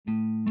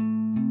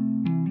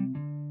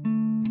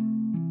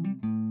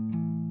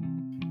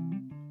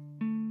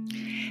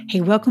Hey,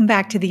 welcome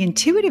back to the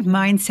Intuitive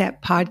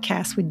Mindset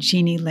Podcast with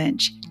Jeannie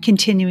Lynch,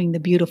 continuing the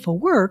beautiful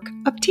work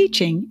of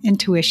teaching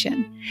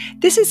intuition.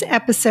 This is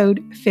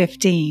episode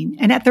 15,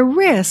 and at the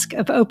risk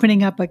of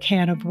opening up a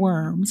can of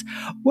worms,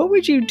 what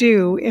would you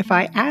do if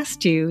I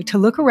asked you to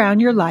look around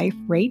your life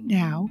right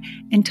now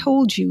and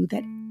told you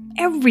that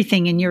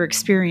everything in your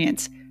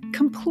experience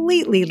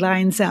completely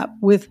lines up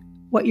with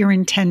what you're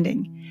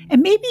intending,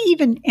 and maybe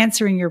even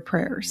answering your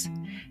prayers?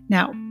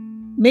 Now,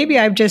 maybe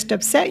I've just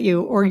upset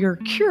you or you're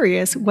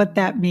curious what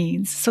that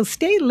means. So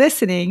stay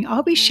listening.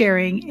 I'll be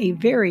sharing a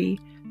very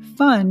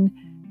fun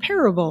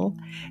parable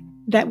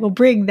that will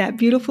bring that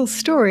beautiful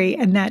story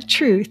and that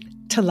truth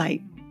to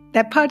light.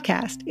 That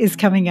podcast is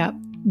coming up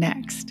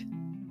next.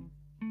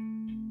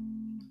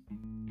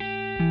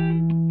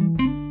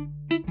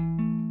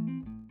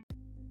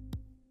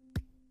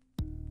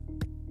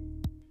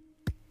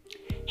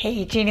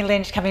 Hey, Jeannie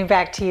Lynch coming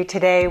back to you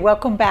today.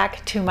 Welcome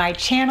back to my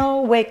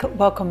channel.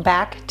 Welcome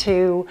back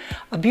to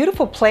a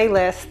beautiful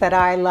playlist that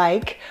I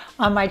like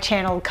on my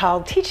channel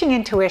called Teaching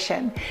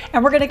Intuition.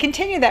 And we're going to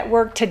continue that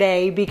work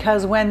today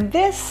because when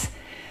this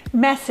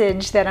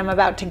message that I'm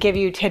about to give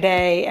you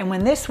today and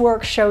when this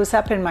work shows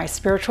up in my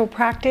spiritual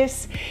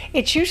practice,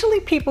 it's usually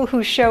people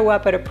who show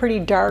up at a pretty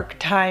dark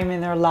time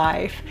in their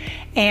life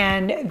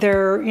and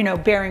they're,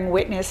 bearing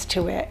witness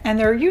to it. And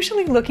they're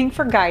usually looking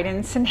for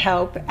guidance and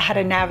help how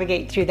to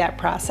navigate through that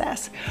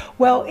process.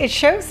 Well, it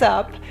shows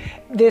up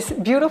this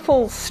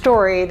beautiful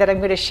story that I'm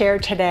going to share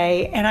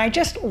today, and I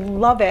just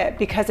love it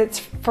because it's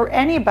for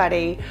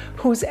anybody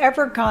who's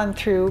ever gone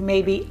through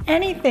maybe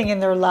anything in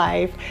their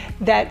life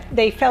that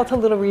they felt a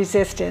little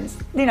resistance.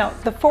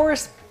 The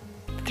forest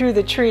through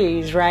the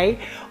trees, right?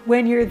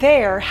 When you're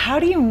there, how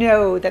do you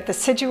know that the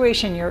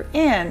situation you're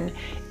in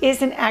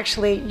isn't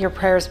actually your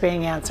prayers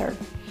being answered?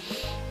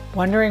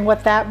 Wondering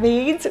what that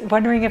means?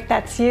 Wondering if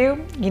that's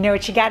you? You know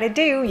what you got to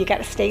do. You got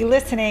to stay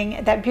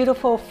listening. That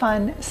beautiful,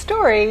 fun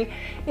story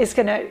is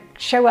going to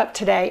show up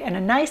today in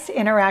a nice,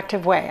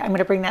 interactive way. I'm going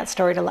to bring that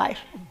story to life.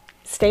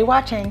 Stay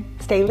watching,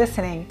 stay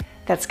listening.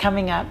 That's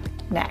coming up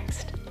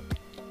next.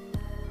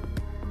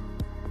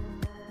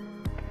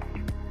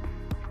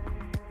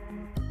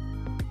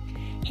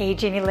 Hey,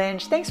 Jeannie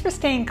Lynch, thanks for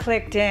staying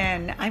clicked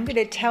in. I'm going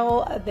to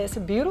tell this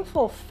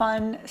beautiful,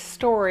 fun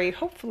story,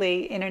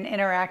 hopefully in an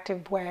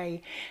interactive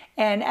way.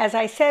 And as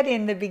I said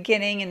in the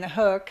beginning, in the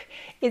hook,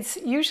 it's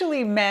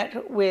usually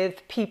met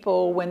with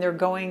people when they're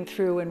going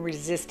through and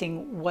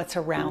resisting what's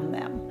around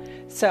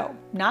them. So,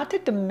 not to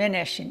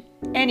diminish in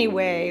any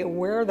way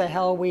where the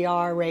hell we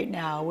are right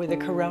now with the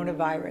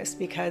coronavirus,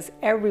 because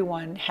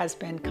everyone has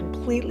been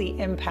completely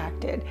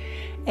impacted.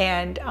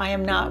 And I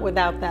am not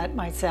without that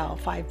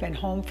myself. I've been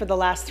home for the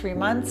last 3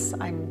 months.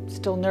 I'm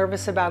still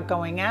nervous about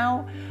going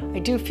out. I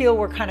do feel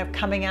we're kind of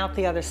coming out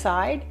the other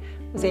side.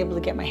 I was able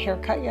to get my hair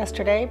cut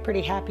yesterday.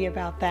 Pretty happy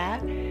about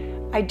that.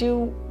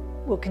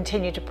 Will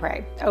continue to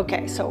pray.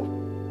 Okay, so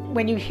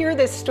when you hear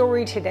this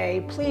story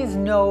today, please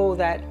know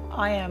that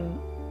I am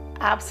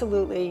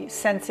absolutely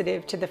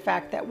sensitive to the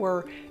fact that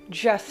we're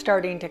just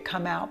starting to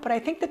come out. But I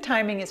think the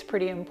timing is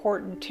pretty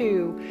important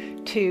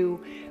too,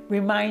 to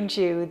remind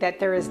you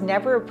that there is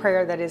never a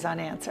prayer that is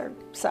unanswered.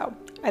 So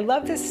I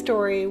love this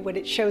story when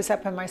it shows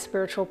up in my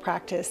spiritual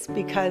practice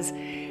because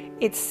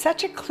it's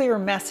such a clear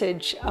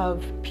message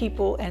of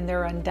people and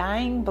their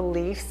undying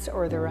beliefs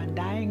or their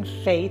undying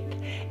faith.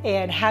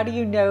 And how do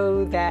you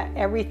know that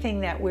everything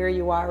that where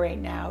you are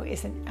right now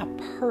isn't a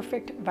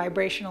perfect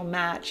vibrational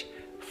match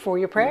for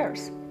your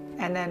prayers?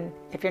 And then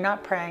if you're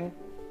not praying,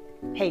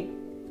 hey,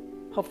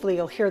 hopefully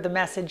you'll hear the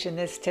message in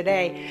this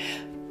today.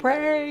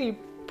 Pray,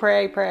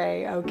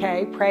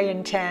 okay? Pray,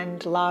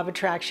 intend, law of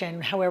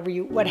attraction, however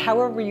you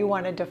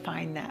want to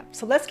define that.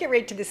 So let's get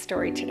right to this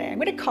story today. I'm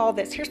going to call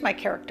this, here's my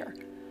character.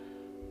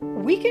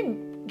 We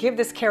can give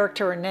this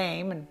character a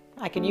name, and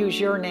I can use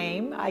your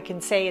name. I can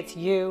say it's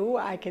you.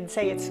 I can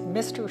say it's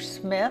Mr.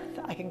 Smith.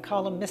 I can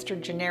call him Mr.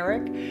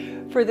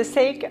 Generic. For the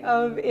sake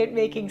of it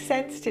making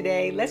sense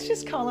today, let's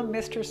just call him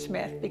Mr.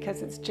 Smith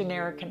because it's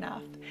generic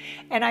enough.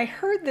 And I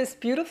heard this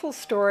beautiful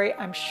story,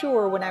 I'm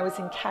sure, when I was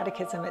in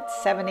catechism at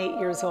 7, 8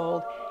 years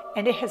old,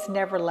 and it has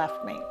never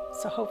left me.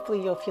 So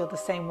hopefully you'll feel the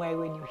same way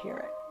when you hear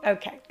it.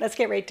 Okay, let's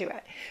get right to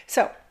it.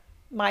 So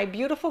my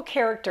beautiful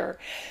character,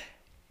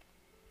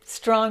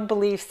 strong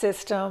belief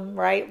system,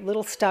 right?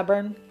 Little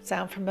stubborn,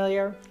 sound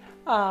familiar?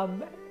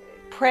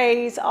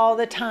 Prays all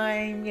the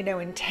time,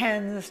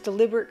 intends,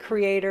 deliberate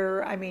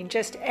creator. I mean,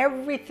 just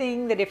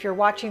everything that if you're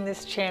watching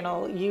this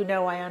channel,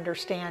 I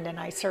understand, and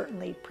I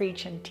certainly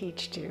preach and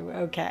teach to.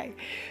 Okay.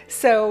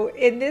 So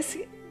in this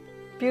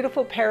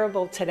beautiful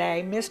parable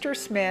today, Mr.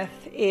 Smith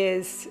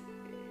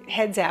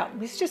heads out.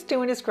 He's just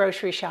doing his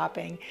grocery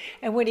shopping.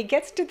 And when he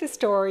gets to the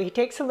store, he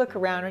takes a look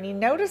around and he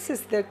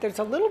notices that there's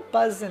a little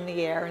buzz in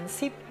the air and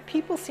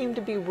people seem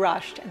to be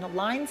rushed and the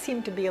lines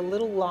seem to be a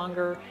little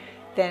longer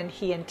than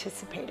he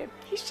anticipated.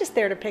 He's just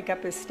there to pick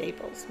up his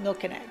staples,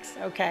 milk and eggs,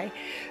 okay?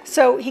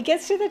 So he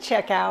gets to the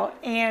checkout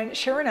and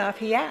sure enough,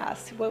 he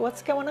asks, well,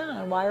 what's going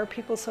on? Why are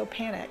people so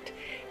panicked?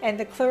 And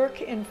the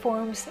clerk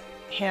informs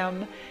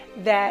him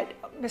that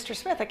Mr.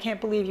 Smith, I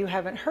can't believe you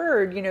haven't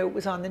heard. You know, it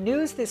was on the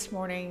news this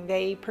morning.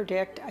 They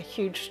predict a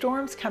huge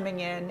storm's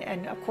coming in.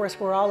 And of course,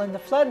 we're all in the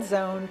flood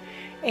zone.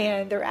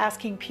 And they're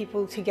asking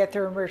people to get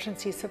their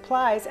emergency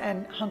supplies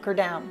and hunker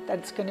down.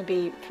 That's going to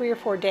be 3 or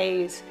 4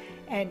 days.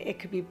 And it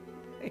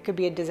could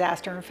be a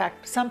disaster. In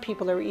fact, some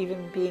people are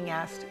even being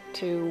asked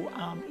to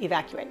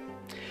evacuate.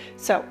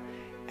 So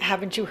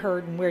haven't you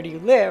heard, and where do you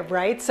live,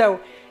 right?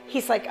 So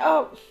he's like,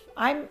 oh,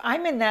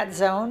 I'm in that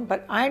zone,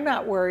 but I'm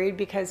not worried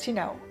because, you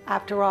know,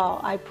 after all,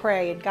 I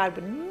pray and God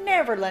would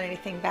never let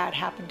anything bad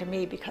happen to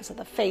me because of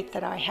the faith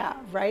that I have,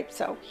 right?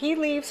 So he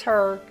leaves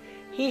her,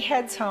 he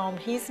heads home,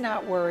 he's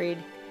not worried.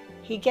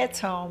 He gets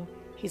home,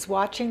 he's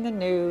watching the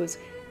news,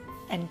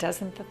 and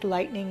doesn't the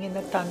lightning and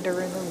the thunder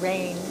and the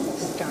rain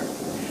start?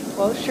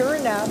 Well, sure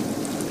enough,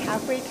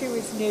 halfway through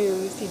his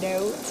news, you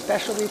know,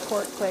 special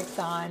report clicks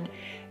on.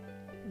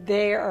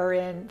 They are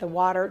in the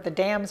water, the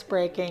dam's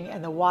breaking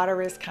and the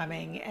water is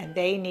coming, and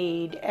they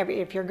need,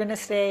 if you're going to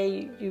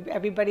stay,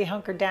 everybody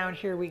hunker down,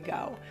 here we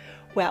go.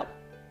 Well,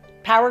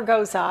 power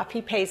goes off,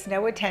 he pays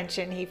no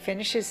attention, he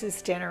finishes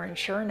his dinner, and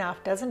sure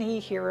enough, doesn't he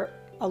hear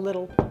a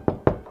little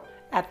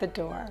at the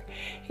door?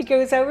 He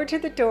goes over to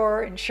the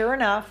door, and sure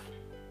enough,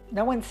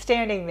 no one's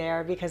standing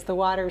there because the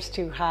water's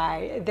too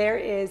high. There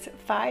is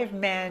 5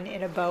 men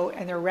in a boat,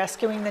 and they're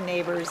rescuing the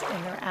neighbors,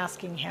 and they're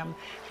asking him,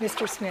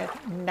 Mr. Smith,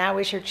 now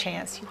is your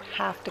chance. You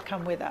have to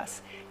come with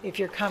us. If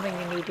you're coming,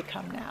 you need to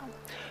come now.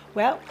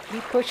 Well, he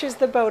pushes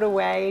the boat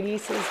away, and he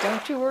says,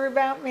 don't you worry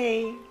about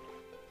me.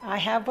 I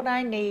have what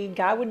I need.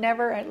 God would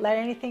never let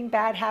anything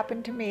bad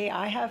happen to me.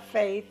 I have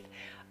faith.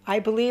 I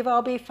believe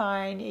I'll be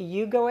fine.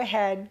 You go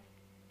ahead.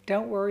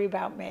 Don't worry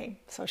about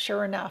me. So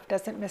sure enough,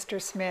 doesn't Mr.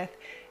 Smith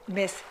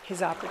miss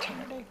his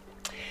opportunity?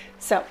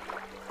 So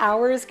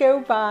hours go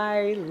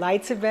by,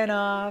 lights have been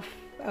off.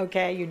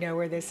 Okay, you know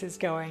where this is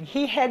going.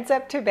 He heads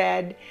up to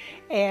bed,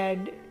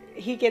 and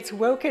he gets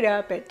woken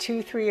up at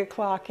 2, 3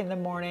 o'clock in the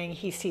morning.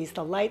 He sees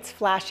the lights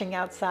flashing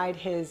outside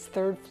his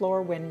 3rd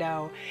floor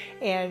window,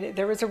 and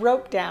there was a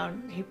rope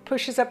down. He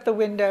pushes up the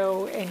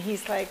window, and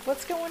he's like,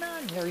 what's going on?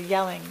 And they're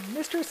yelling,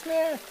 Mr.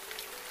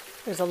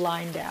 Smith. There's a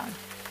line down.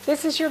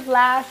 This is your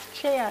last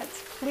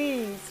chance.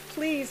 Please,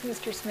 please,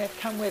 Mr. Smith,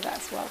 come with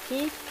us. Well,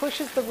 he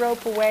pushes the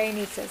rope away, and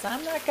he says,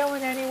 I'm not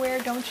going anywhere.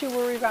 Don't you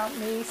worry about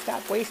me.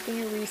 Stop wasting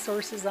your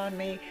resources on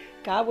me.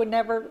 God would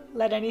never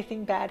let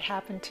anything bad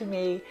happen to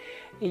me.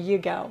 You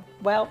go.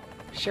 Well,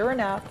 sure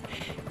enough,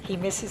 he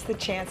misses the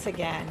chance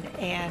again.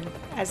 And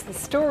as the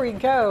story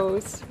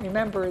goes,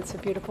 remember, it's a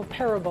beautiful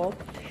parable,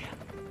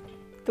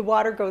 the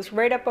water goes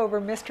right up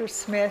over Mr.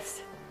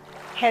 Smith's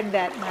head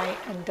that night,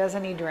 and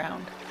doesn't he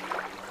drown?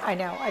 I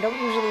know, I don't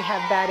usually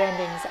have bad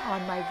endings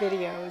on my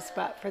videos,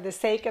 but for the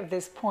sake of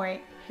this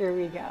point, here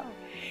we go.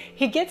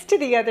 He gets to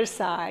the other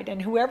side,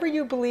 and whoever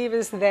you believe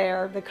is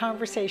there, the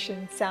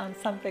conversation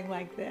sounds something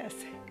like this.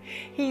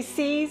 He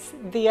sees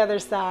the other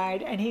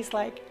side, and he's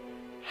like,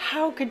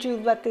 how could you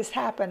let this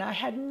happen? I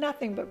had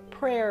nothing but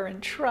prayer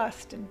and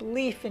trust and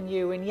belief in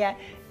you, and yet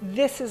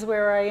this is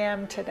where I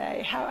am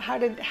today. How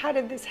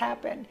did this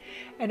happen?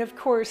 And of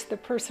course, the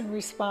person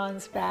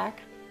responds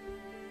back,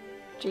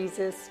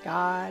 Jesus,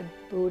 God,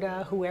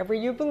 Buddha, whoever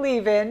you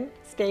believe in,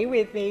 stay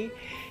with me.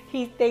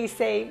 They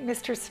say,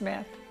 Mr.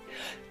 Smith,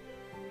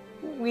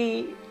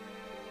 we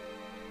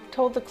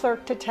told the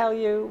clerk to tell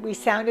you, we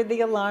sounded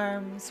the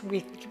alarms,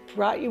 we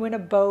brought you in a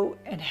boat,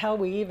 and hell,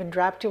 we even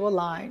dropped you a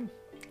line.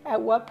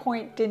 At what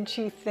point didn't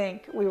you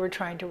think we were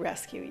trying to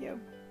rescue you?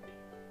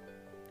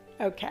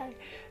 Okay,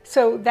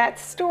 so that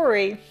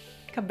story,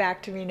 come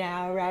back to me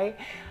now, right?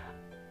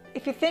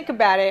 If you think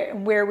about it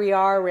and where we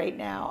are right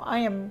now, I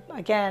am,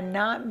 again,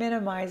 not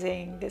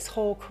minimizing this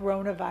whole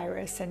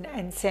coronavirus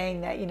and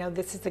saying that, you know,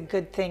 this is a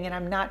good thing, and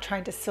I'm not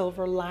trying to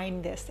silver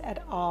line this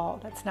at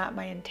all. That's not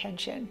my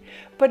intention.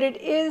 But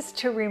it is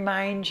to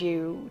remind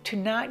you to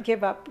not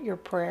give up your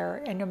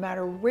prayer, and no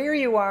matter where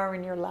you are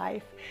in your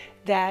life,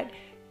 that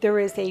there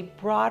is a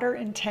broader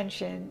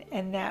intention,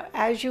 and that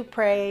as you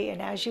pray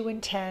and as you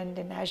intend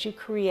and as you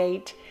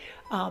create,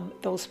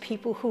 those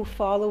people who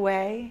fall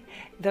away,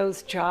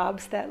 those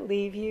jobs that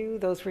leave you,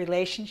 those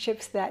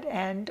relationships that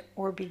end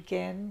or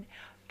begin,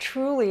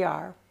 truly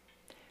are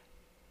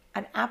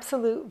an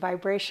absolute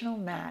vibrational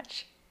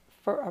match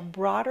for a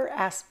broader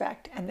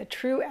aspect and the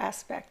true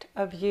aspect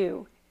of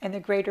you and the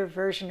greater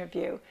version of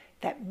you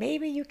that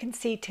maybe you can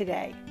see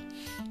today.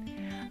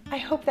 I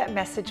hope that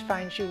message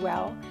finds you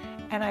well,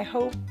 and I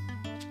hope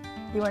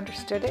you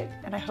understood it,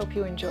 and I hope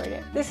you enjoyed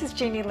it. This is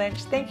Jeannie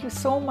Lynch. Thank you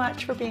so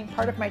much for being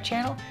part of my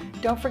channel.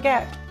 Don't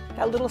forget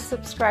that little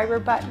subscriber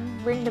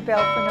button, ring the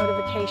bell for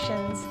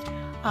notifications.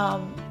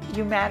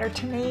 You matter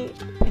to me,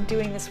 and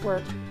doing this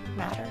work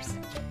matters.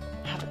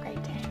 Have a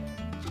great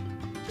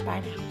day. Bye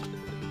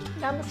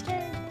now.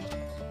 Namaste.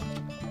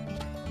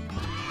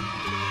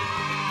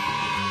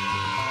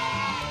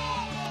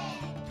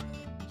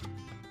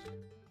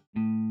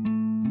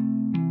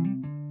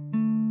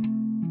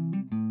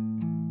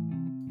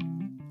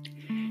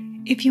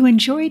 If If you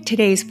enjoyed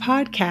today's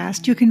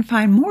podcast, you can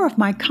find more of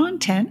my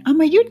content on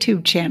my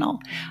YouTube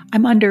channel.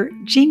 I'm under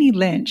Jeannie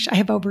Lynch. I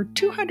have over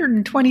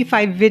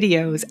 225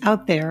 videos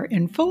out there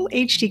in full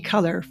HD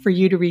color for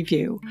you to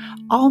review.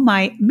 All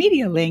my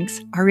media links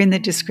are in the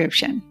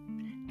description.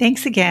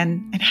 Thanks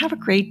again and have a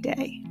great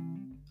day.